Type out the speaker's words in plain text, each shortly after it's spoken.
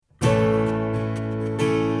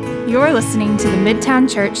You're listening to the Midtown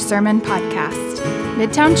Church Sermon Podcast.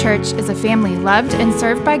 Midtown Church is a family loved and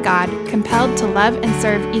served by God, compelled to love and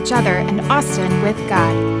serve each other and Austin with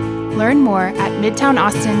God. Learn more at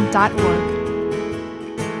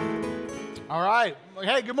midtownaustin.org. All right.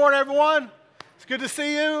 Hey, good morning, everyone. It's good to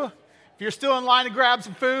see you. If you're still in line to grab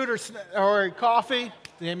some food or coffee,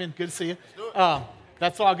 Damien, good to see you.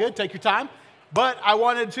 That's all good. Take your time. But I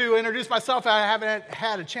wanted to introduce myself. I haven't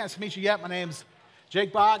had a chance to meet you yet. My name's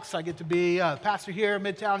Jake Box. I get to be pastor here at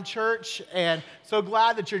Midtown Church, and so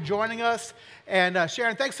glad that you're joining us. And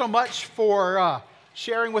Sharon, thanks so much for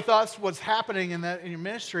sharing with us what's happening in your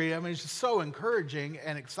ministry. I mean, it's just so encouraging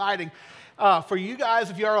and exciting. For you guys,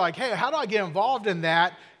 if you are like, hey, how do I get involved in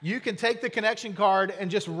that? You can take the connection card and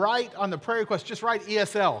just write on the prayer request, just write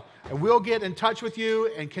ESL. And we'll get in touch with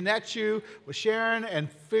you and connect you with Sharon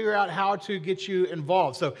and figure out how to get you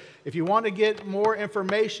involved. So if you want to get more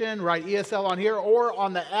information, write ESL on here or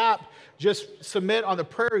on the app, just submit on the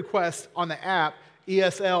prayer request on the app,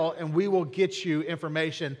 ESL, and we will get you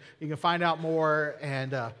information. You can find out more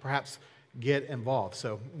and perhaps get involved.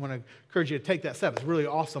 So I want to encourage you to take that step. It's a really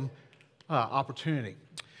awesome opportunity.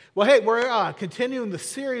 Well, hey, we're continuing the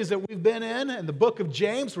series that we've been in the book of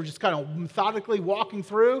James. We're just kind of methodically walking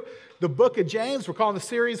through the book of James. We're calling the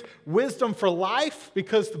series Wisdom for Life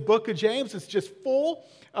because the book of James is just full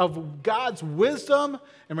of God's wisdom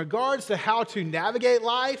in regards to how to navigate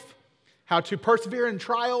life, how to persevere in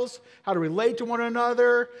trials, how to relate to one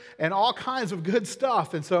another, and all kinds of good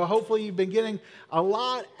stuff. And so hopefully you've been getting a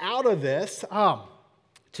lot out of this.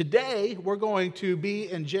 Today, we're going to be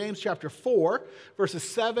in James chapter 4,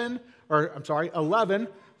 verses 11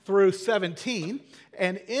 through 17.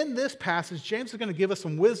 And in this passage, James is going to give us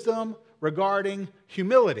some wisdom regarding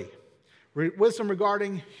humility. Wisdom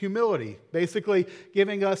regarding humility, basically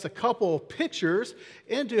giving us a couple pictures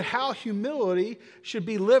into how humility should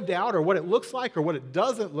be lived out, or what it looks like or what it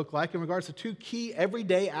doesn't look like in regards to two key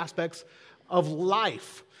everyday aspects of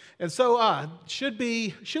life. And so should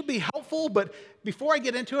be helpful, but before I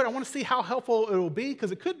get into it, I want to see how helpful it will be,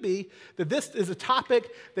 because it could be that this is a topic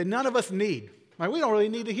that none of us need. Like, we don't really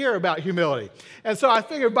need to hear about humility. And so I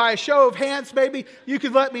figured by a show of hands, maybe you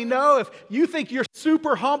could let me know if you think you're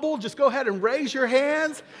super humble. Just go ahead and raise your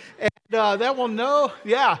hands, and that will know.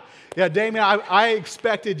 Yeah, Damien, I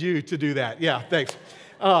expected you to do that. Yeah, thanks.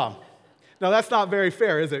 No, that's not very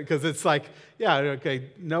fair, is it? Because it's like, yeah, okay,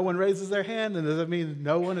 no one raises their hand, and does that mean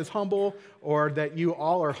no one is humble, or that you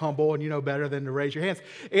all are humble and you know better than to raise your hands?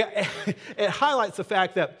 It highlights the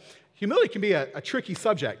fact that humility can be a tricky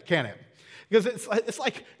subject, can it? Because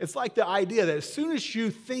it's like the idea that as soon as you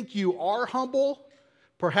think you are humble,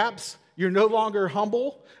 perhaps you're no longer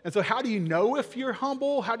humble. And so how do you know if you're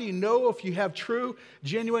humble? How do you know if you have true,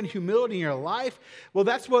 genuine humility in your life? Well,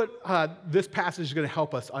 that's what this passage is going to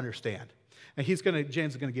help us understand. And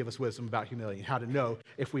James is going to give us wisdom about humility and how to know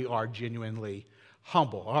if we are genuinely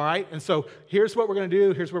humble, all right? And so here's what we're going to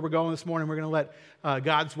do. Here's where we're going this morning. We're going to let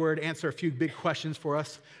God's word answer a few big questions for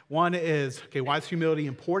us. One is, okay, why is humility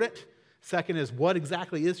important? Second is, what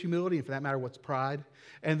exactly is humility? And for that matter, what's pride?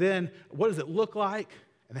 And then, what does it look like?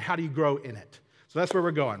 And then how do you grow in it? So that's where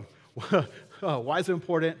we're going. Why is it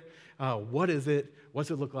important? What is it?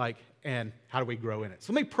 What's it look like? And how do we grow in it?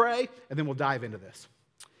 So let me pray, and then we'll dive into this.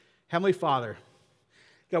 Heavenly Father,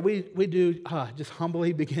 God, we do just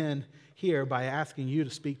humbly begin here by asking you to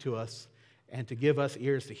speak to us and to give us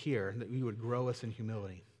ears to hear, and that you would grow us in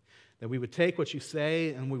humility, that we would take what you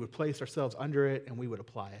say and we would place ourselves under it and we would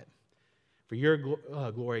apply it. For your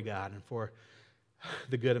glory, God, and for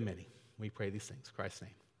the good of many, we pray these things in Christ's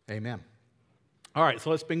name. Amen. All right,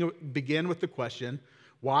 so let's begin with the question,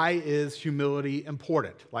 why is humility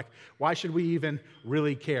important? Like, why should we even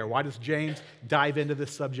really care? Why does James dive into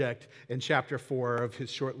this subject in chapter 4 of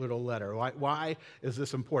his short little letter? Why is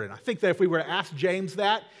this important? I think that if we were to ask James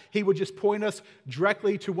that, he would just point us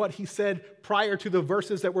directly to what he said prior to the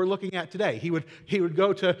verses that we're looking at today. He would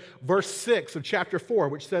go to verse 6 of chapter 4,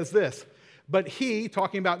 which says this, but he,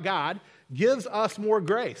 talking about God, gives us more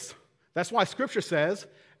grace. That's why Scripture says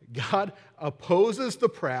God opposes the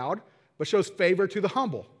proud, but shows favor to the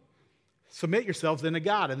humble. Submit yourselves then to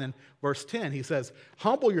God. And then verse 10, he says,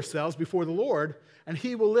 humble yourselves before the Lord, and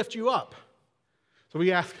he will lift you up. So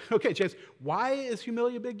we ask, okay, James, why is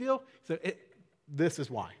humility a big deal? So this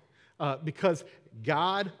is why. Because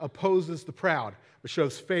God opposes the proud, but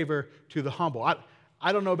shows favor to the humble.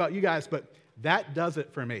 I don't know about you guys, but that does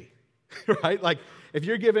it for me, right? Like, if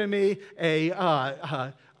you're giving me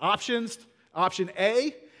options, option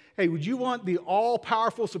A, hey, would you want the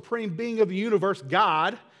all-powerful supreme being of the universe,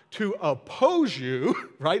 God, to oppose you,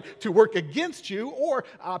 right? To work against you, or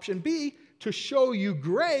option B, to show you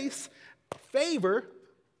grace, favor.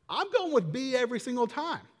 I'm going with B every single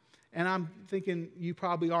time. And I'm thinking you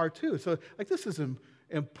probably are too. So like this is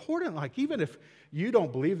important. Like even if you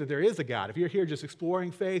don't believe that there is a God, if you're here just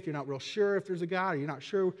exploring faith, you're not real sure if there's a God, or you're not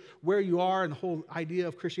sure where you are in the whole idea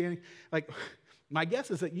of Christianity, like my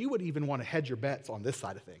guess is that you would even want to hedge your bets on this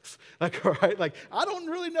side of things. Like, all right, like I don't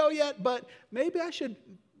really know yet, but maybe I should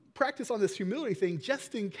practice on this humility thing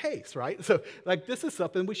just in case, right? So like this is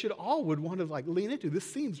something we should all would want to like lean into. This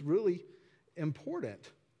seems really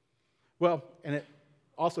important. Well, and it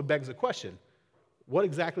also begs the question, what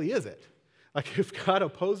exactly is it? Like if God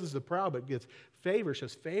opposes the proud but gives favor,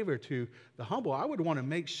 shows favor to the humble, I would want to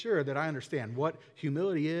make sure that I understand what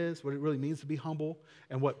humility is, what it really means to be humble,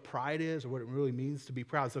 and what pride is, or what it really means to be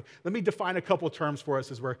proud. So let me define a couple of terms for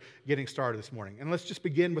us as we're getting started this morning. And let's just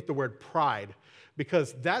begin with the word pride,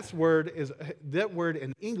 because that word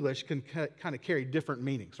in English can kind of carry different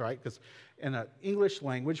meanings, right? Because in the English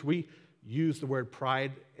language, we use the word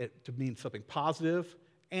pride to mean something positive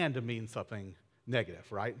and to mean something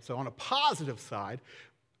negative, right? So on a positive side,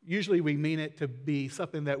 usually we mean it to be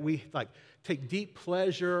something that we like take deep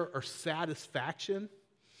pleasure or satisfaction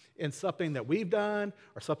in something that we've done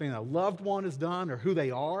or something that a loved one has done or who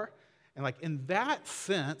they are. And like in that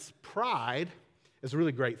sense, pride is a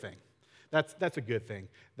really great thing. That's a good thing.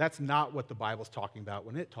 That's not what the Bible's talking about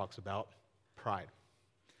when it talks about pride.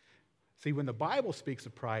 See, when the Bible speaks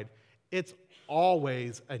of pride, it's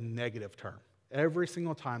always a negative term. Every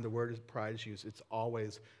single time the word pride is used, it's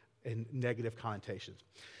always in negative connotations.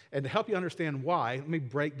 And to help you understand why, let me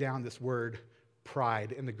break down this word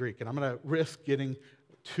pride in the Greek. And I'm going to risk getting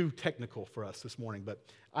too technical for us this morning, but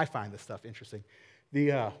I find this stuff interesting.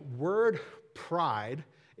 The word pride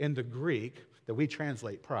in the Greek, that we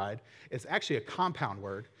translate pride, is actually a compound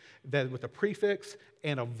word that with a prefix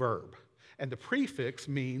and a verb. And the prefix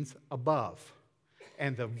means above,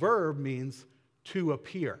 and the verb means to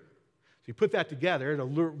appear. So you put that together,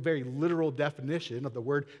 a very literal definition of the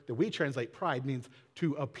word that we translate pride means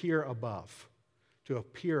to appear above. To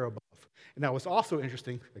appear above. And now what's also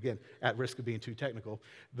interesting, again, at risk of being too technical,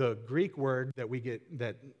 the Greek word that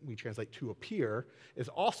we translate to appear is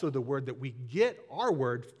also the word that we get our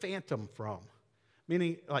word phantom from,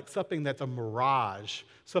 meaning like something that's a mirage,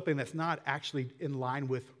 something that's not actually in line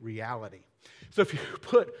with reality. So if you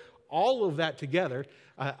put all of that together,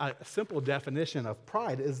 a simple definition of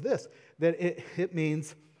pride is this, that it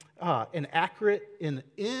means an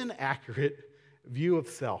inaccurate view of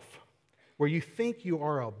self, where you think you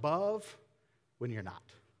are above when you're not.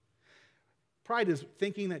 Pride is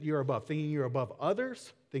thinking that you're above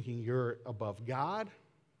others, thinking you're above God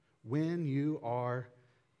when you are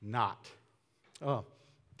not. Oh,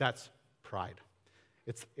 that's pride.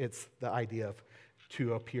 It's the idea of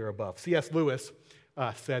to appear above. C.S. Lewis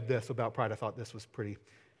said this about pride. I thought this was pretty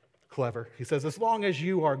clever. He says, as long as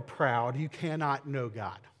you are proud, you cannot know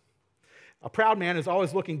God. A proud man is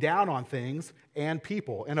always looking down on things and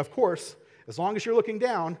people. And of course, as long as you're looking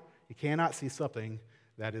down, you cannot see something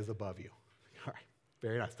that is above you. All right,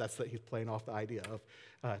 very nice. He's playing off the idea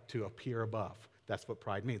of to appear above. That's what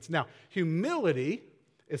pride means. Now, humility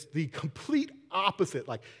is the complete opposite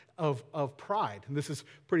of pride. And this is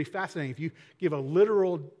pretty fascinating. If you give a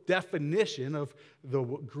literal definition of the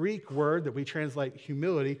Greek word that we translate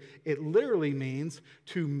humility, it literally means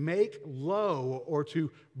to make low or to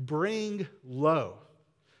bring low.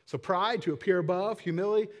 So pride, to appear above,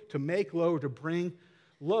 humility, to make low or to bring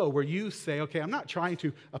low, where you say, okay, I'm not trying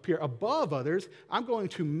to appear above others. I'm going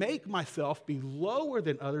to make myself be lower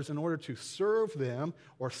than others in order to serve them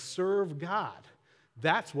or serve God.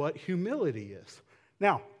 That's what humility is.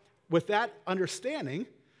 Now, with that understanding,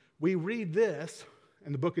 we read this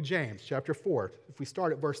in the book of James, chapter 4. If we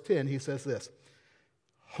start at verse 10, he says this,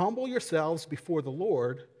 humble yourselves before the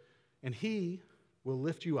Lord, and he will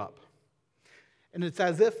lift you up. And it's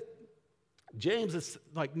as if James is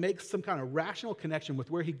makes some kind of rational connection with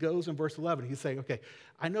where he goes in verse 11. He's saying, okay,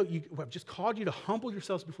 I know I've just called you to humble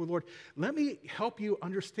yourselves before the Lord. Let me help you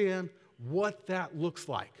understand what that looks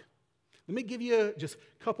like. Let me give you just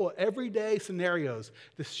a couple of everyday scenarios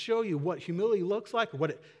to show you what humility looks like or what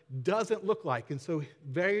it doesn't look like. And so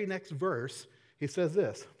very next verse, he says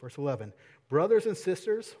this, verse 11, brothers and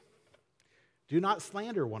sisters, do not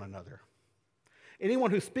slander one another.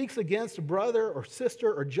 Anyone who speaks against a brother or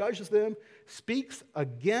sister or judges them speaks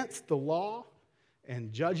against the law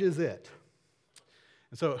and judges it.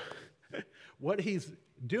 And so what he's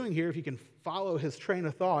doing here, if you can follow his train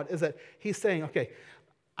of thought, is that he's saying, okay,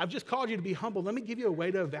 I've just called you to be humble. Let me give you a way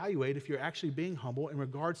to evaluate if you're actually being humble in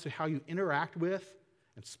regards to how you interact with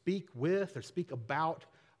and speak with or speak about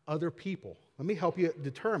other people. Let me help you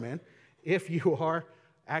determine if you are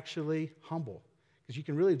actually humble, because you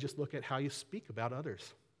can really just look at how you speak about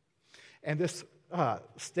others. And this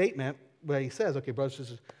statement where he says, okay, brothers and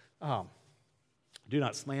sisters, do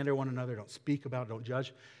not slander one another, don't speak about, don't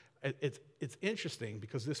judge. It's interesting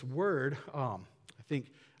because this word, I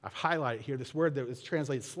think I've highlighted here, this word that is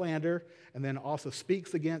translated slander and then also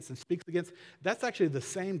speaks against and speaks against, that's actually the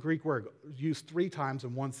same Greek word used 3 times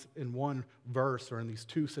in one verse or in these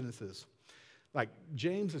 2 sentences. Like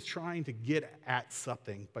James is trying to get at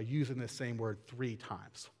something by using this same word 3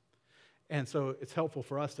 times. And so it's helpful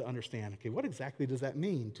for us to understand, okay, what exactly does that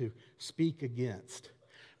mean to speak against?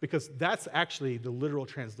 Because that's actually the literal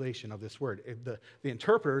translation of this word. The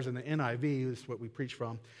interpreters in the NIV, is what we preach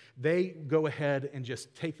from, they go ahead and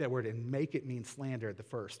just take that word and make it mean slander at the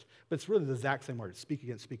first. But it's really the exact same word, speak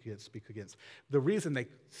against, speak against, speak against. The reason they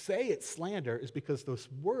say it's slander is because this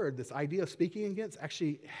word, this idea of speaking against,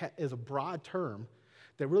 actually is a broad term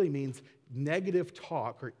that really means negative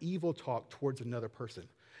talk or evil talk towards another person.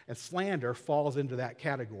 And slander falls into that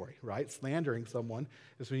category, right? Slandering someone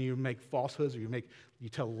is when you make falsehoods or you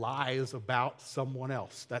tell lies about someone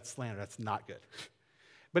else. That's slander. That's not good.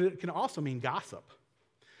 But it can also mean gossip.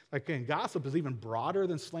 Like, and gossip is even broader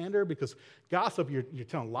than slander because gossip, you're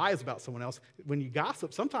telling lies about someone else. When you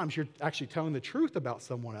gossip, sometimes you're actually telling the truth about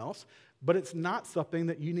someone else, but it's not something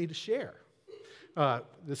that you need to share.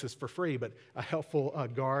 This is for free, but a helpful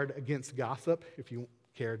guard against gossip, if you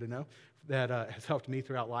care to know, that has helped me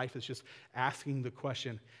throughout life is just asking the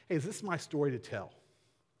question, hey, is this my story to tell?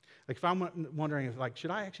 Like if I'm wondering, like,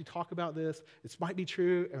 should I actually talk about this? This might be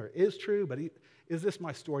true or is true, but is this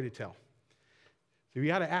my story to tell? So we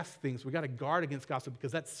got to ask things. We got to guard against gossip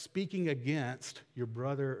because that's speaking against your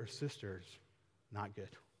brother or sisters. Not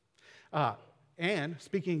good. And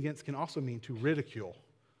speaking against can also mean to ridicule.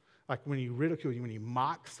 Like when you ridicule, when you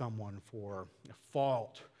mock someone for a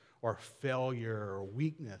fault or failure or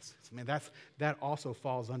weakness. I mean, that also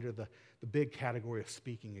falls under the big category of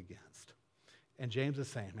speaking against. And James is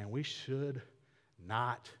saying, man, we should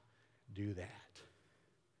not do that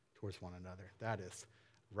towards one another. That is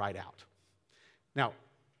right out. Now,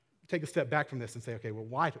 take a step back from this and say, okay,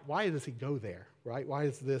 well, why does he go there, right? Why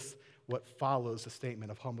is this what follows the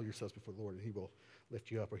statement of humble yourselves before the Lord and he will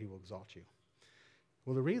lift you up or he will exalt you?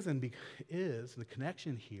 Well, the reason is the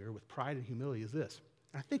connection here with pride and humility is this.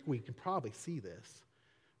 I think we can probably see this,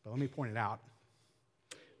 but let me point it out.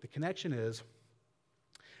 The connection is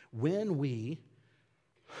when we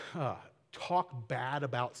talk bad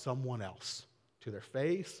about someone else to their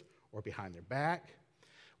face or behind their back,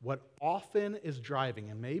 what often is driving,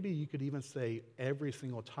 and maybe you could even say every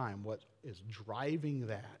single time, what is driving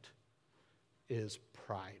that is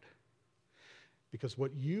pride. Because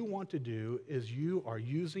what you want to do is you are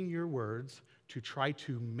using your words to try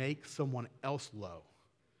to make someone else low.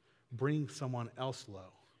 Bring someone else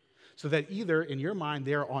low. So that either in your mind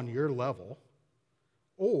they're on your level,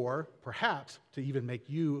 or perhaps to even make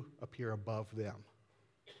you appear above them.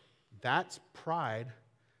 That's pride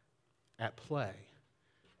at play,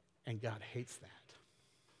 and God hates that.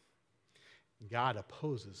 God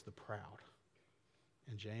opposes the proud.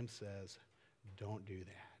 And James says, don't do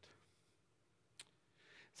that.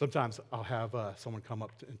 Sometimes I'll have someone come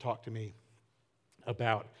up and talk to me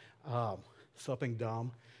about something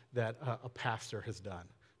dumb that a pastor has done.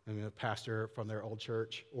 I mean, a pastor from their old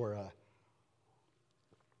church or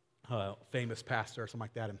a famous pastor or something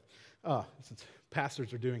like that. And since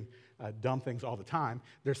pastors are doing dumb things all the time,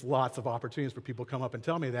 there's lots of opportunities for people to come up and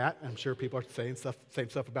tell me that. I'm sure people are saying same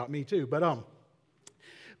stuff about me too. But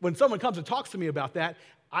when someone comes and talks to me about that,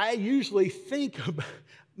 I usually think,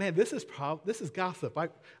 man, this is gossip.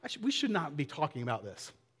 We should not be talking about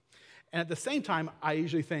this. And at the same time, I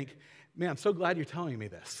usually think, man, I'm so glad you're telling me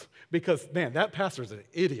this because, man, that pastor's an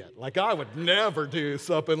idiot. Like, I would never do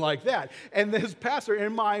something like that. And this pastor,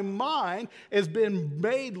 in my mind, has been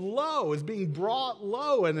made low, is being brought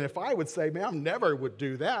low. And if I would say, man, I never would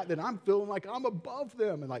do that, then I'm feeling like I'm above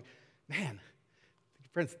them. And like, man,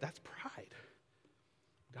 friends, that's pride.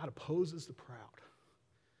 God opposes the proud.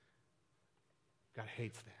 God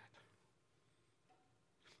hates that.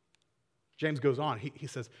 James goes on. He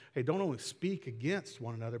says, hey, don't only speak against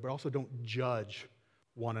one another, but also don't judge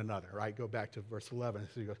one another, right? Go back to verse 11.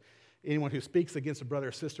 So he goes, anyone who speaks against a brother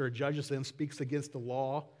or sister or judges them speaks against the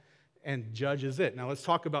law and judges it. Now let's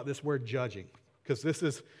talk about this word judging, because this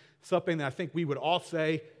is something that I think we would all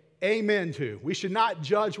say amen to. We should not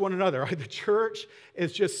judge one another, right? The church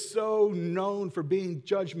is just so known for being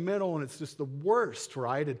judgmental, and it's just the worst,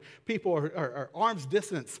 right? And people are arm's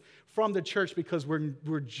distance from the church because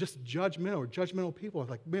we're just judgmental. We're judgmental people. It's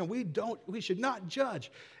like, man, we should not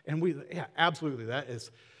judge. And yeah, absolutely, that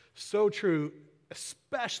is so true.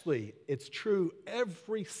 Especially, it's true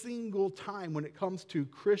every single time when it comes to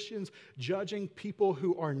Christians judging people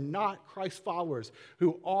who are not Christ followers,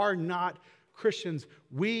 who are not Christians.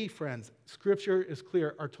 We, friends, Scripture is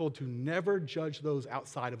clear, are told to never judge those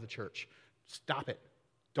outside of the church. Stop it.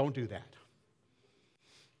 Don't do that.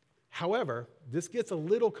 However, this gets a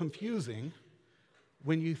little confusing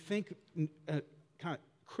when you think kind of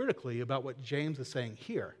critically about what James is saying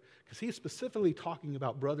here. Because he's specifically talking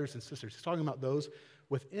about brothers and sisters. He's talking about those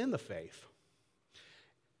within the faith.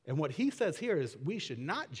 And what he says here is we should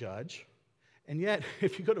not judge. And yet,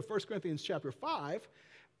 if you go to 1 Corinthians chapter 5,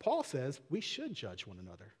 Paul says we should judge one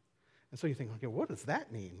another. And so you think, okay, what does that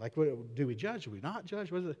mean? Like, do we judge? Do we not judge?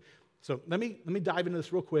 What is it? So let me dive into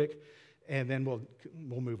this real quick, and then we'll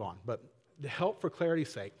move on. But to help for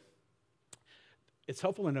clarity's sake, it's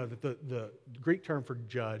helpful to know that the Greek term for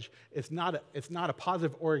judge is not a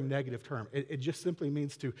positive or a negative term. It just simply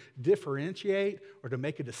means to differentiate or to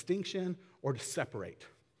make a distinction or to separate.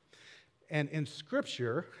 And in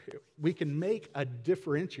Scripture, we can make a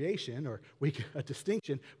differentiation or a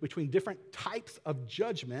distinction between different types of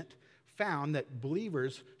judgment found that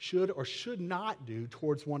believers should or should not do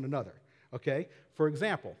towards one another. Okay? For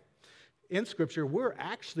example, in Scripture, we're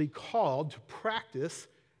actually called to practice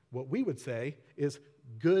what we would say is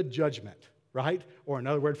good judgment, right? Or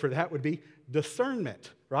another word for that would be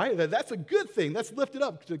discernment, right? That's a good thing. That's lifted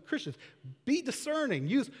up to Christians. Be discerning.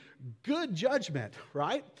 Use good judgment,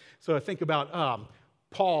 right? So I think about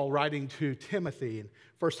Paul writing to Timothy in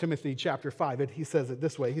 1 Timothy chapter 5, and he says it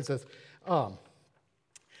this way. He says,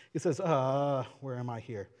 where am I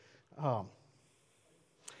here?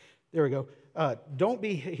 There we go.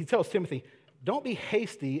 He tells Timothy, don't be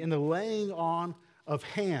hasty in the laying on of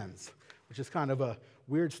hands, which is kind of a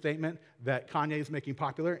weird statement that Kanye is making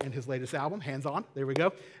popular in his latest album, Hands On. There we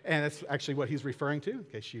go. And that's actually what he's referring to, in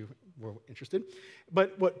case you were interested.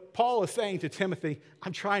 But what Paul is saying to Timothy,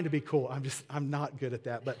 I'm trying to be cool. I'm not good at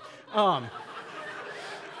that. But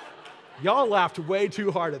y'all laughed way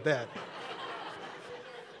too hard at that.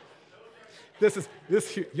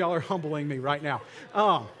 Y'all are humbling me right now.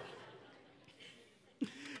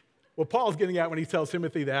 What Paul's getting at when he tells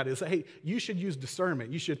Timothy that is, hey, you should use discernment.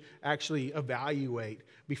 You should actually evaluate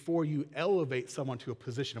before you elevate someone to a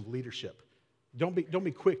position of leadership. Don't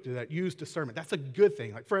be quick to that. Use discernment. That's a good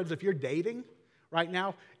thing. Like, friends, if you're dating right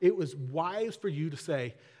now, it was wise for you to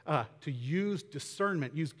say, to use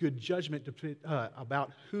discernment, use good judgment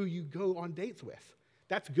about who you go on dates with.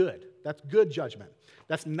 That's good. That's good judgment.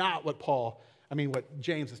 That's not what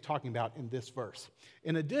James is talking about in this verse.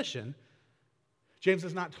 In addition, James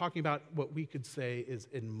is not talking about what we could say is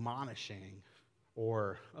admonishing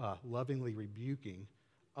or lovingly rebuking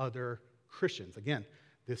other Christians. Again,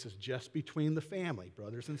 this is just between the family,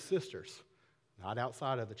 brothers and sisters, not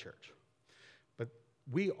outside of the church. But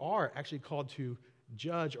we are actually called to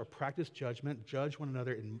judge or practice judgment, judge one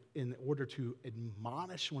another in order to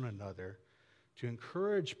admonish one another, to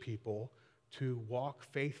encourage people to walk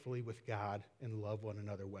faithfully with God and love one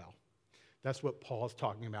another well. That's what Paul is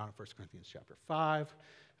talking about in 1 Corinthians chapter 5.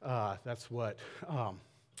 That's what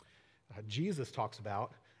Jesus talks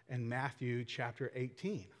about in Matthew chapter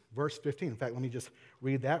 18, verse 15. In fact, let me just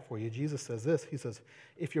read that for you. Jesus says this. He says,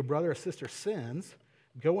 if your brother or sister sins,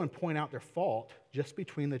 go and point out their fault just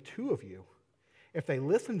between the two of you. If they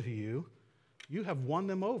listen to you, you have won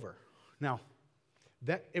them over. Now,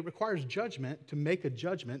 that it requires judgment to make a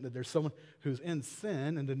judgment that there's someone who's in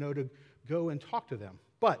sin and to know to go and talk to them.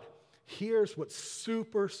 But here's what's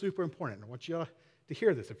super, super important. I want you to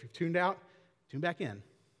hear this. If you've tuned out, tune back in.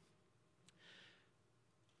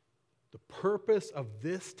 The purpose of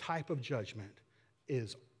this type of judgment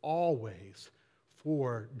is always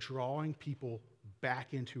for drawing people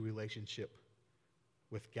back into relationship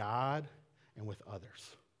with God and with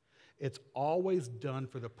others. It's always done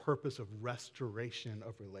for the purpose of restoration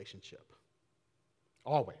of relationship.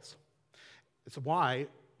 Always. It's why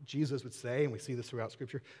Jesus would say, and we see this throughout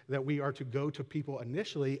Scripture, that we are to go to people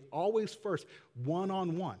initially, always first,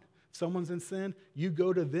 one-on-one. Someone's in sin, you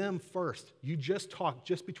go to them first. You just talk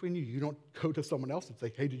just between you. You don't go to someone else and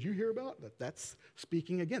say, hey, did you hear about that? That's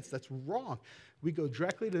speaking against. That's wrong. We go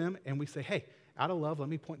directly to them and we say, hey, out of love, let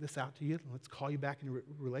me point this out to you. Let's call you back into a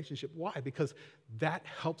relationship. Why? Because that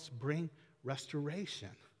helps bring restoration.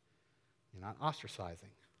 You're not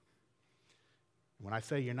ostracizing. When I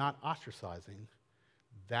say you're not ostracizing,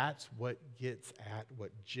 that's what gets at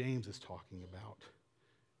what James is talking about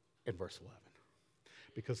in verse 11.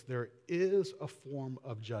 because there is a form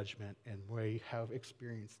of judgment, and we have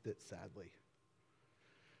experienced it sadly,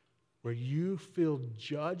 where you feel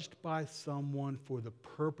judged by someone for the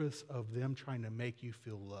purpose of them trying to make you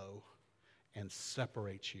feel low and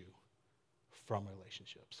separate you from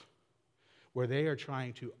relationships, where they are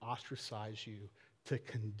trying to ostracize you, to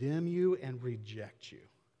condemn you and reject you.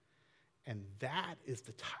 And that is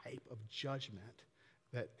the type of judgment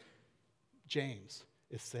that James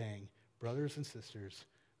is saying, brothers and sisters,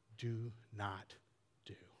 do not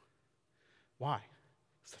do. Why?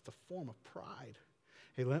 Because that's a form of pride.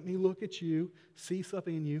 Hey, let me look at you, see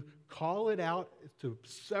something in you, call it out to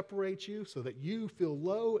separate you so that you feel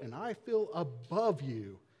low and I feel above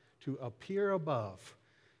you, to appear above.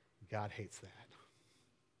 God hates that.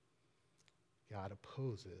 God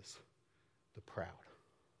opposes the proud.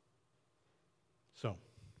 So,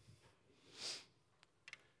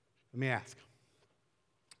 let me ask,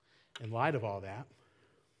 in light of all that,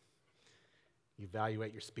 you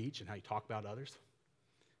evaluate your speech and how you talk about others.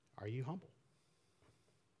 Are you humble?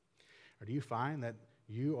 Or do you find that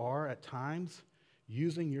you are at times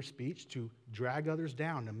using your speech to drag others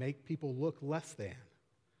down, to make people look less than,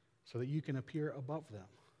 so that you can appear above them?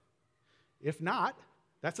 If not,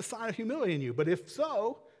 that's a sign of humility in you. But if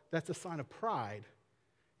so, that's a sign of pride.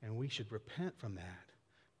 And we should repent from that,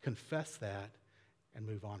 confess that, and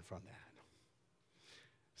move on from that.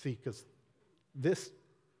 See, because this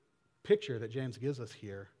picture that James gives us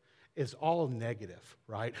here is all negative,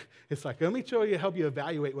 right? It's like, let me help you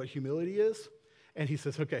evaluate what humility is. And he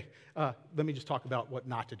says, okay, let me just talk about what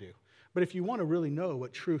not to do. But if you want to really know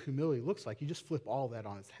what true humility looks like, you just flip all that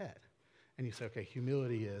on its head. And you say, okay,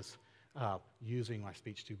 humility is using my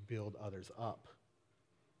speech to build others up,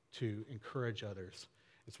 to encourage others.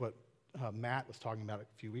 It's what Matt was talking about a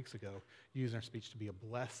few weeks ago, using our speech to be a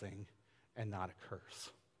blessing and not a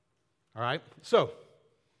curse. All right? So,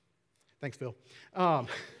 thanks, Phil.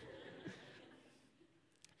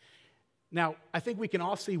 Now, I think we can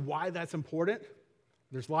all see why that's important.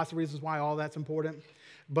 There's lots of reasons why all that's important.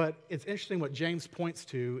 But it's interesting what James points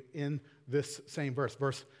to in this same verse,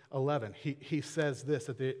 verse 11. He says this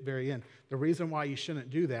at the very end. The reason why you shouldn't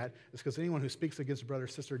do that is because anyone who speaks against a brother or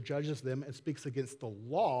sister judges them and speaks against the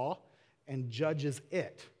law and judges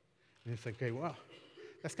it. And it's like, okay, well,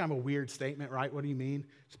 that's kind of a weird statement, right? What do you mean?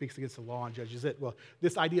 Speaks against the law and judges it. Well,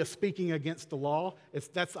 this idea of speaking against the law,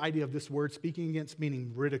 that's the idea of this word, speaking against,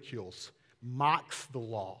 meaning ridicules, mocks the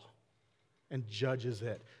law and judges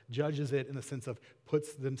it. Judges it in the sense of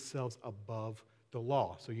puts themselves above the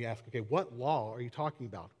law. So you ask, okay, what law are you talking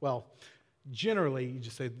about? Well, generally, you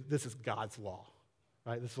just say, this is God's law,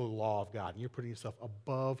 right? This is the law of God. And you're putting yourself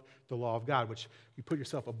above the law of God, which you put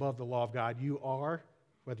yourself above the law of God, you are,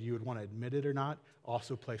 whether you would want to admit it or not,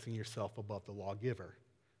 also placing yourself above the lawgiver,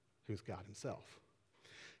 who's God himself.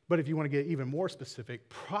 But if you want to get even more specific,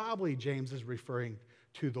 probably James is referring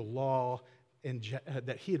to the law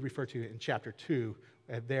that he had referred to in chapter 2.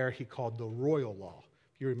 There he called the royal law.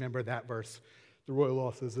 If you remember that verse, the royal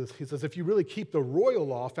law says this. He says, if you really keep the royal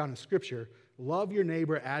law found in Scripture, love your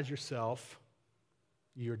neighbor as yourself,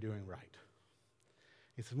 you're doing right.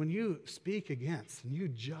 He says, when you speak against and you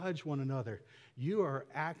judge one another, you are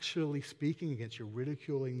actually speaking against, you're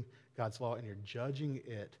ridiculing God's law and you're judging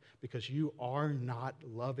it because you are not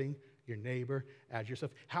loving your neighbor as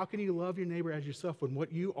yourself. How can you love your neighbor as yourself when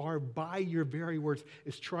what you are, by your very words,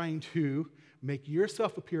 is trying to make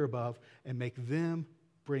yourself appear above and make them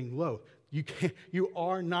bring low? You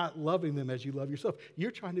are not loving them as you love yourself.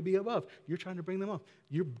 You're trying to be above. You're trying to bring them up.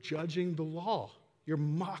 You're judging the law. You're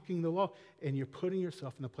mocking the law, and you're putting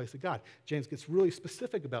yourself in the place of God. James gets really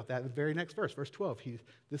specific about that in the very next verse, verse 12.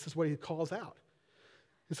 This is what he calls out.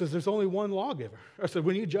 He says, there's only one lawgiver. So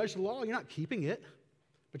when you judge the law, you're not keeping it,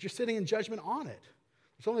 but you're sitting in judgment on it.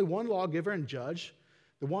 There's only one lawgiver and judge,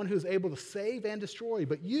 the one who's able to save and destroy.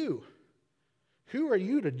 But you, who are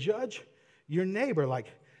you to judge your neighbor? Like,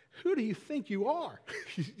 who do you think you are?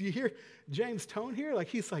 You hear James' tone here? Like,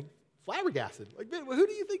 he's like flabbergasted. Like, who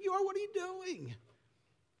do you think you are? What are you doing?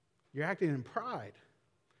 You're acting in pride.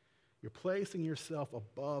 You're placing yourself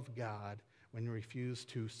above God when you refuse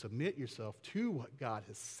to submit yourself to what God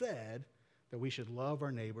has said, that we should love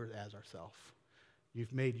our neighbor as ourselves.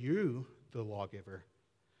 You've made you the lawgiver.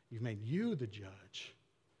 You've made you the judge.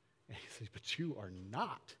 And he says, but you are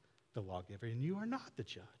not the lawgiver, and you are not the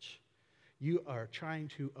judge. You are trying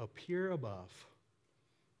to appear above,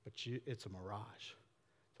 but it's a mirage.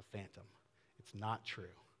 It's a phantom. It's not true.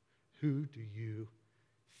 Who do you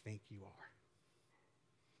think you are?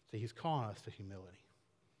 So he's calling us to humility.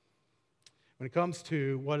 When it comes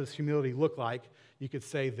to what does humility look like, you could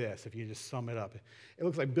say this if you just sum it up. It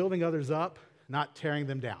looks like building others up, not tearing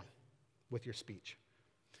them down with your speech.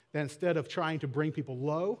 That instead of trying to bring people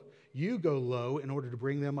low, you go low in order to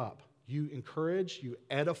bring them up. You encourage, you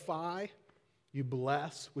edify, you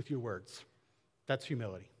bless with your words. That's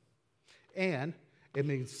humility. And it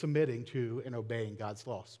means submitting to and obeying God's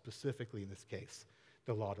law, specifically in this case,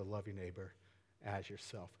 the law to love your neighbor as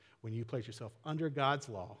yourself. When you place yourself under God's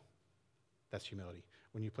law, that's humility.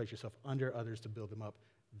 When you place yourself under others to build them up,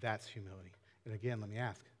 that's humility. And again, let me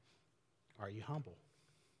ask, are you humble?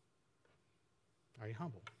 Are you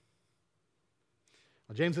humble?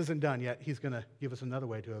 Well, James isn't done yet. He's going to give us another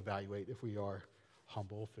way to evaluate if we are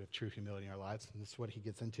humble, if we have true humility in our lives. And this is what he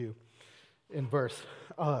gets into in verse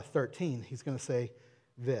 13. He's going to say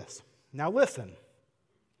this. Now listen,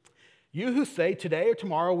 you who say today or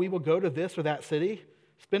tomorrow we will go to this or that city,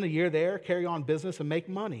 spend a year there, carry on business, and make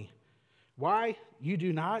money. Why? You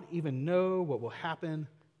do not even know what will happen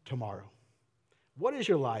tomorrow. What is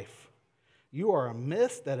your life? You are a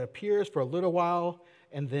mist that appears for a little while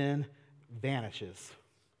and then vanishes.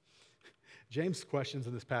 James' questions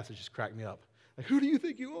in this passage just crack me up. Like, who do you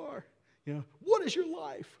think you are? You know, what is your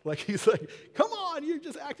life? Like, he's like, come on, you're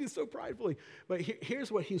just acting so pridefully. But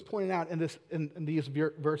here's what he's pointing out in these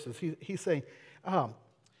verses. He's saying,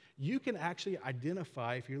 you can actually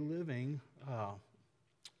identify if you're living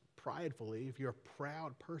pridefully, if you're a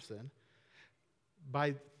proud person,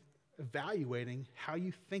 by evaluating how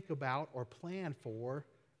you think about or plan for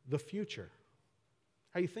the future.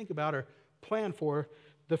 How you think about or plan for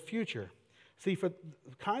the future. See, for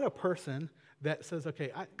the kind of person that says,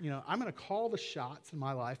 okay, I'm going to call the shots in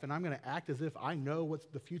my life and I'm going to act as if I know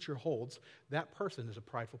what the future holds, that person is a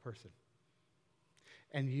prideful person.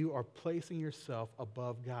 And you are placing yourself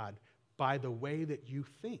above God by the way that you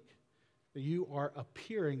think. That you are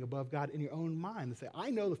appearing above God in your own mind and say,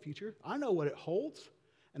 I know the future, I know what it holds,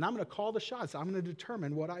 and I'm going to call the shots. I'm going to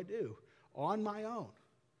determine what I do on my own.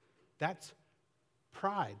 That's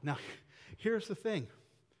pride. Now, here's the thing.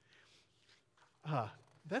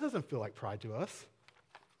 That doesn't feel like pride to us.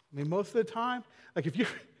 I mean, most of the time, like if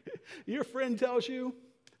your friend tells you,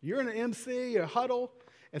 you're in an MC, a huddle,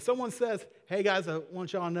 and someone says, hey guys, I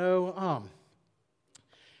want y'all to know,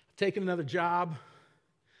 taking another job,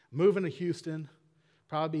 moving to Houston,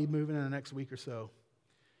 probably moving in the next week or so.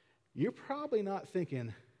 You're probably not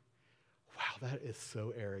thinking, wow, that is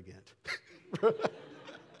so arrogant.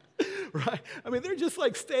 Right? I mean, they're just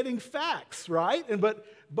like stating facts, right?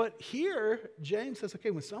 But here, James says,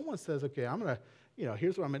 okay, when someone says, okay, I'm going to,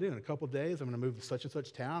 here's what I'm going to do. In a couple of days, I'm going to move to such and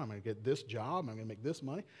such town. I'm going to get this job. I'm going to make this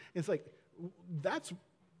money. It's like, that's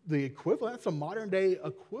the equivalent. That's a modern day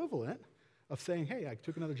equivalent of saying, hey, I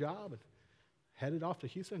took another job and headed off to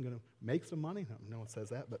Houston. I'm going to make some money. No one says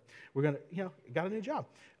that, but we're going to, got a new job.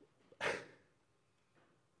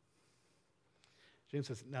 James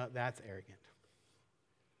says, no, that's arrogant.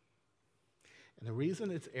 And the reason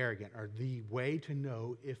it's arrogant, or the way to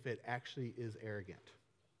know if it actually is arrogant,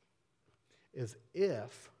 is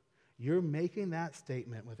if you're making that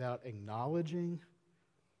statement without acknowledging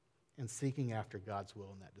and seeking after God's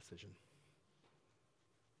will in that decision.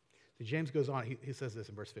 See, James goes on, he says this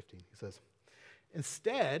in verse 15. He says,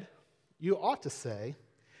 instead, you ought to say,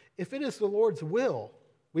 if it is the Lord's will,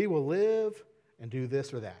 we will live and do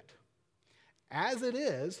this or that. As it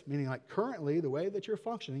is, meaning like currently, the way that you're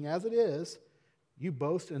functioning, as it is, you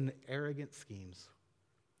boast in arrogant schemes,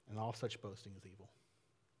 and all such boasting is evil.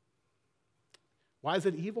 Why is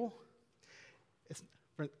it evil?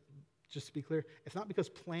 Just to be clear, it's not because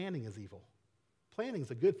planning is evil. Planning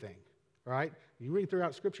is a good thing, right? You read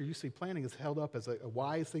throughout Scripture, you see planning is held up as a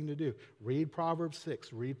wise thing to do. Read Proverbs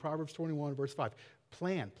 6, read Proverbs 21, verse 5.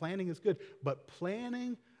 Planning is good, but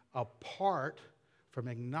planning apart from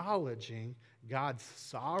acknowledging God's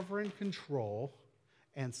sovereign control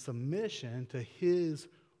and submission to His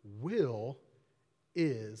will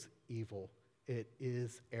is evil. It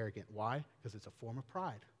is arrogant. Why? Because it's a form of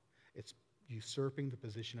pride. It's usurping the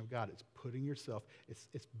position of God. It's putting yourself,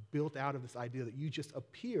 it's built out of this idea that you just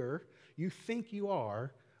appear, you think you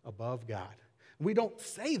are above God. We don't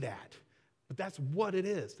say that, but that's what it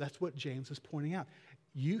is. That's what James is pointing out.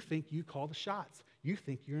 You think you call the shots. You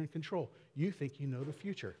think you're in control. You think you know the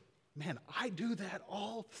future. Man, I do that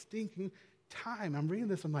all stinking time. I'm reading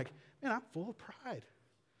this, I'm like, man, I'm full of pride.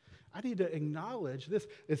 I need to acknowledge this.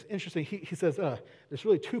 It's interesting. He says there's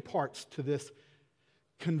really two parts to this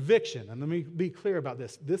conviction. And let me be clear about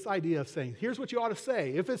this. This idea of saying, here's what you ought to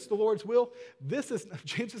say. If it's the Lord's will,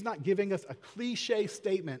 James is not giving us a cliche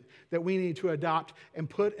statement that we need to adopt and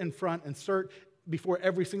put in front, insert before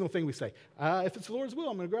every single thing we say. If it's the Lord's will,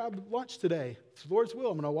 I'm going to grab lunch today. If it's the Lord's will,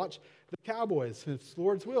 I'm going to watch the Cowboys. If it's the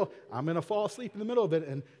Lord's will, I'm going to fall asleep in the middle of it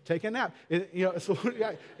and take a nap. It's the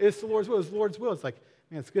Lord's will. It's the Lord's will. It's like,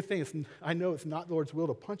 man, it's a good thing. I know it's not the Lord's will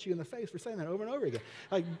to punch you in the face for saying that over and over again.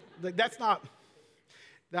 Like that's not,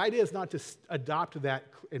 the idea is not to adopt that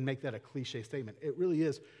and make that a cliche statement. It really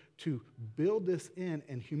is to build this in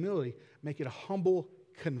humility, make it a humble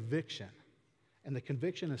conviction. And the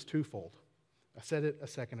conviction is twofold. I said it a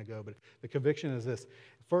second ago, but the conviction is this.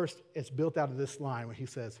 First, it's built out of this line where he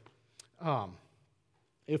says,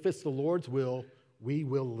 if it's the Lord's will, we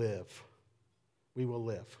will live. We will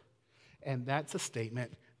live. And that's a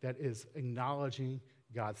statement that is acknowledging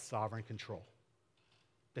God's sovereign control.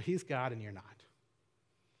 That he's God and you're not.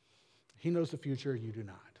 He knows the future, you do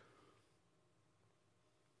not.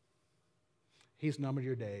 He's numbered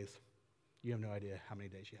your days. You have no idea how many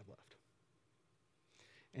days you have left.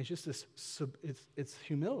 And it's just this, it's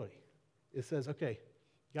humility. It says, okay,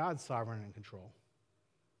 God's sovereign and in control.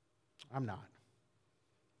 I'm not.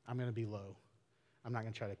 I'm going to be low. I'm not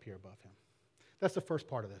going to try to appear above him. That's the first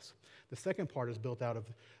part of this. The second part is built out of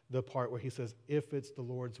the part where he says, if it's the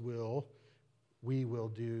Lord's will, we will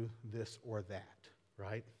do this or that,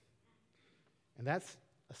 right? And that's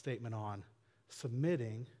a statement on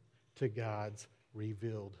submitting to God's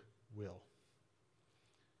revealed will.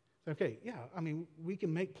 Okay, yeah, I mean, we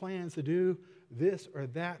can make plans to do this or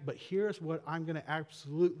that, but here's what I'm going to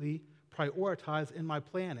absolutely prioritize in my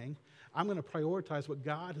planning. I'm going to prioritize what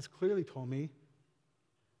God has clearly told me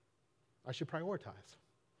I should prioritize.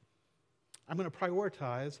 I'm going to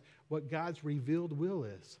prioritize what God's revealed will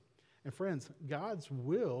is. And friends, God's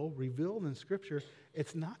will revealed in Scripture,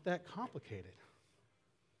 it's not that complicated.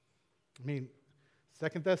 I mean,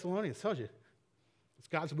 2 Thessalonians tells you, it's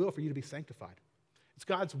God's will for you to be sanctified. It's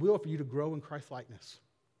God's will for you to grow in Christ-likeness.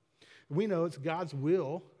 We know it's God's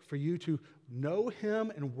will for you to know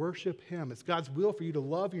him and worship him. It's God's will for you to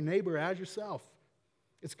love your neighbor as yourself.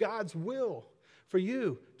 It's God's will for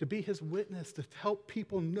you to be his witness, to help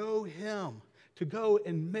people know him, to go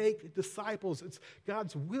and make disciples. It's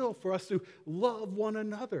God's will for us to love one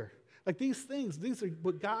another. Like these things, these are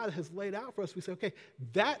what God has laid out for us. We say, okay,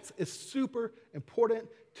 that is super important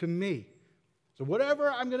to me. So whatever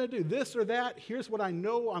I'm going to do, this or that, here's what I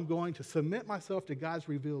know I'm going to submit myself to God's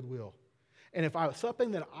revealed will. And if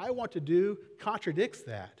something that I want to do contradicts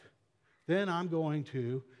that, then I'm going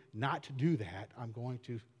to not do that. I'm going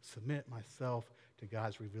to submit myself to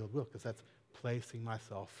God's revealed will because that's placing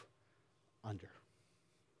myself under.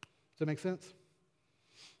 Does that make sense?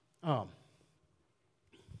 I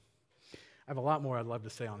have a lot more I'd love to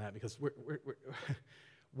say on that because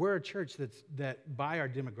we're a church that by our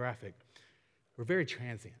demographic, we're very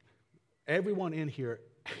transient. Everyone in here,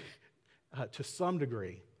 to some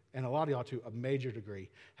degree, and a lot of y'all to a major degree,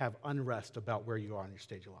 have unrest about where you are in your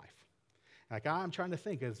stage of life. Like, I'm trying to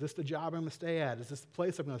think, is this the job I'm going to stay at? Is this the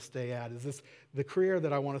place I'm going to stay at? Is this the career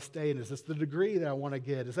that I want to stay in? Is this the degree that I want to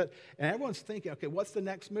get? And everyone's thinking, okay, what's the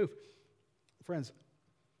next move? Friends,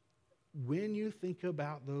 when you think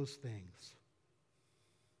about those things,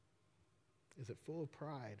 is it full of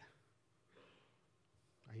pride?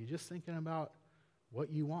 Are you just thinking about what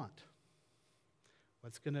you want?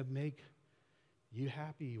 What's going to make you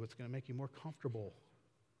happy? What's going to make you more comfortable?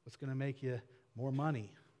 What's going to make you more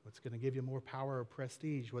money? What's going to give you more power or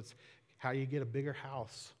prestige? How you get a bigger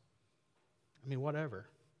house? I mean, whatever.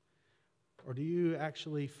 Or do you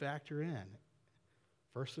actually factor in,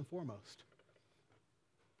 first and foremost,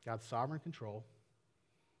 God's sovereign control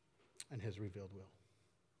and his revealed will?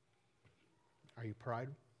 Are you proud?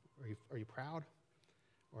 Are you proud?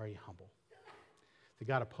 Or are you humble? See,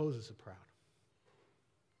 God opposes the proud,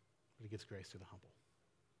 but he gives grace to the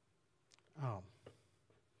humble.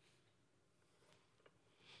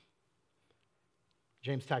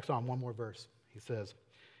 James tacks on one more verse. He says,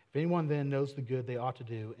 if anyone then knows the good they ought to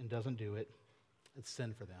do and doesn't do it, it's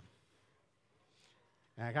sin for them.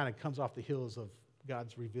 And it kind of comes off the heels of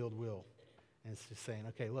God's revealed will. And it's just saying,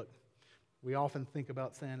 okay, look, we often think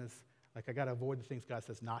about sin as like I got to avoid the things God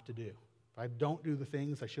says not to do. If I don't do the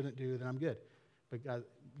things I shouldn't do, then I'm good. But God,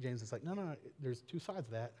 James is like, no, there's two sides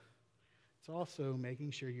of that. It's also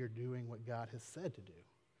making sure you're doing what God has said to do.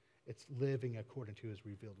 It's living according to his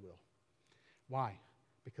revealed will. Why?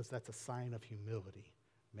 Because that's a sign of humility.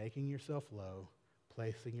 Making yourself low,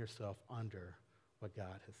 placing yourself under what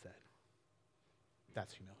God has said.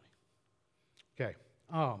 That's humility. Okay.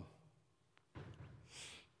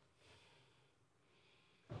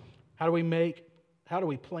 How do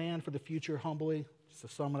we plan for the future humbly? Just to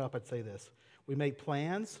sum it up, I'd say this. We make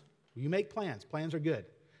plans. You make plans. Plans are good.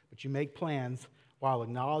 But you make plans while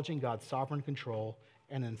acknowledging God's sovereign control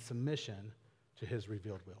and in submission to his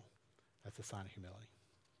revealed will. That's a sign of humility.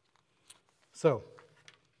 So,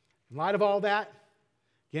 in light of all that,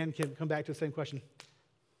 again, can come back to the same question.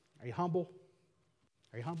 Are you humble?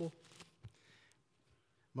 Are you humble?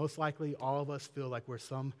 Most likely, all of us feel like we're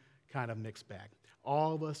some kind of mixed bag.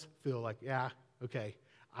 All of us feel like, yeah, okay,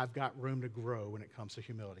 I've got room to grow when it comes to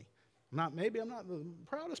humility. Maybe I'm not the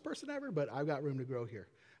proudest person ever, but I've got room to grow here.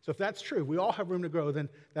 So if that's true, we all have room to grow, then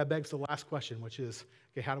that begs the last question, which is,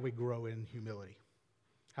 okay, how do we grow in humility?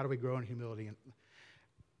 How do we grow in humility? And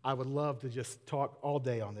I would love to just talk all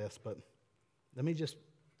day on this, but let me just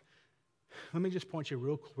point you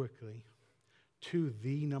real quickly to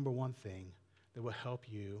the number one thing that will help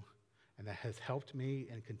you and that has helped me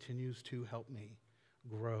and continues to help me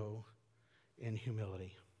grow in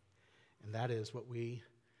humility. And that is what we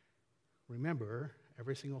remember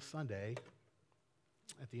every single Sunday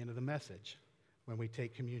at the end of the message when we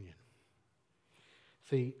take communion.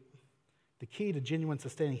 See, the key to genuine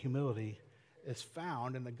sustaining humility is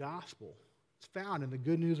found in the gospel. It's found in the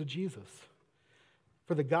good news of Jesus.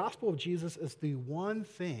 For the gospel of Jesus is the one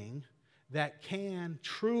thing that can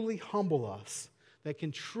truly humble us, that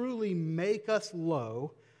can truly make us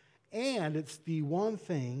low, and it's the one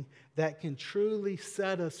thing that can truly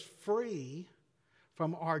set us free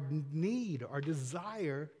from our need, our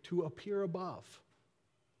desire to appear above.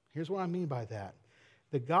 Here's what I mean by that.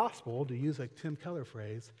 The gospel, to use a Tim Keller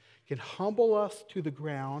phrase, can humble us to the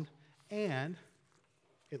ground and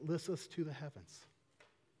it lifts us to the heavens.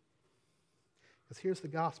 Because here's the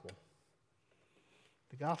gospel.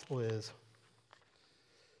 The gospel is,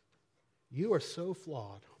 you are so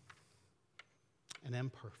flawed and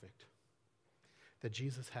imperfect that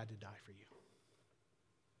Jesus had to die for you.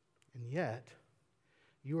 And yet,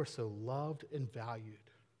 you are so loved and valued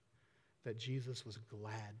that Jesus was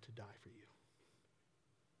glad to die for you.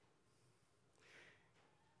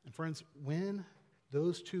 And friends, when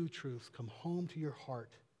those two truths come home to your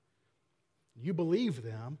heart, you believe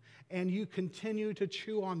them and you continue to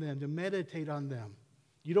chew on them, to meditate on them.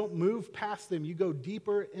 You don't move past them. You go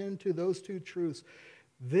deeper into those two truths.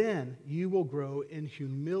 Then you will grow in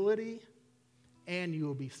humility and you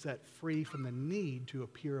will be set free from the need to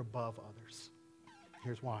appear above others.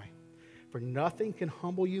 Here's why. For nothing can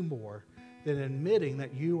humble you more than admitting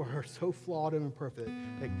that you are so flawed and imperfect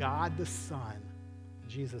that God the Son,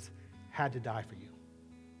 Jesus, had to die for you.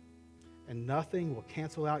 And nothing will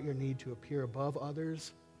cancel out your need to appear above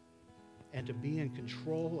others and to be in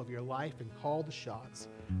control of your life and call the shots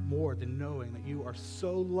more than knowing that you are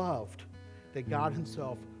so loved that God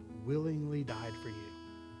himself willingly died for you.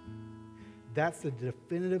 That's the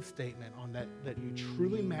definitive statement on that you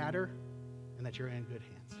truly matter and that you're in good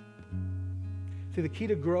hands. See, the key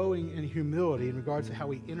to growing in humility in regards to how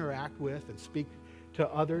we interact with and speak to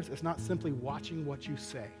others is not simply watching what you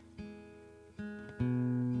say.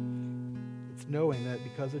 It's knowing that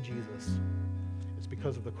because of Jesus, it's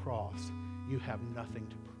because of the cross, you have nothing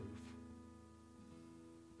to prove.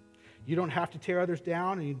 You don't have to tear others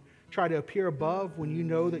down and try to appear above when you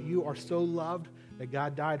know that you are so loved that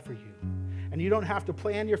God died for you. And you don't have to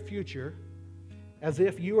plan your future as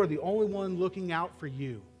if you are the only one looking out for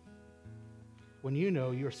you when you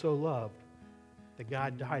know you're so loved that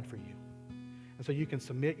God died for you. And so you can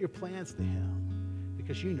submit your plans to him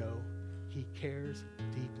because you know he cares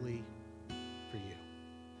deeply for you.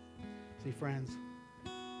 See, friends,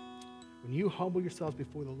 when you humble yourselves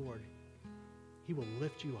before the Lord, he will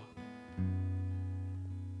lift you up.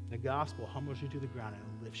 The gospel humbles you to the ground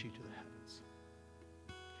and lifts you to the heavens.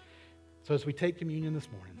 So as we take communion this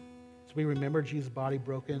morning, as we remember Jesus' body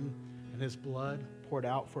broken and his blood poured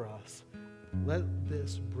out for us, let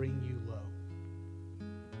this bring you low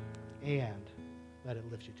and let it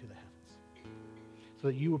lift you to the heavens so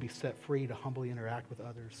that you will be set free to humbly interact with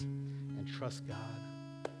others and trust God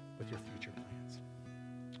with your future plans.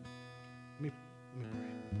 Let me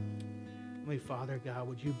pray. Father God,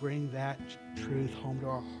 would you bring that truth home to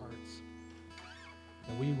our hearts?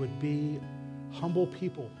 That we would be humble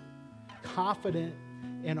people, confident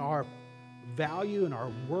in our value and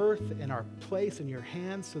our worth and our place in your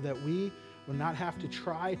hands so that we will not have to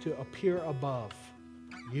try to appear above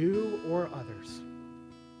you or others.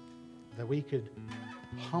 That we could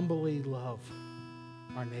humbly love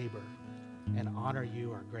our neighbor and honor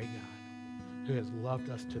you, our great God, who has loved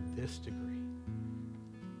us to this degree,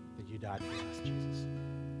 that you died for us, Jesus.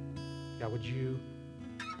 God, would you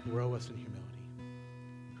grow us in humility?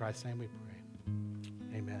 In Christ's name we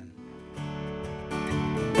pray. Amen.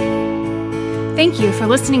 Thank you for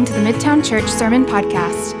listening to the Midtown Church Sermon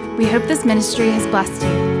Podcast. We hope this ministry has blessed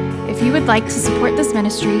you. If you would like to support this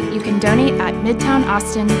ministry, you can donate at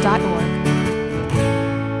midtownaustin.org.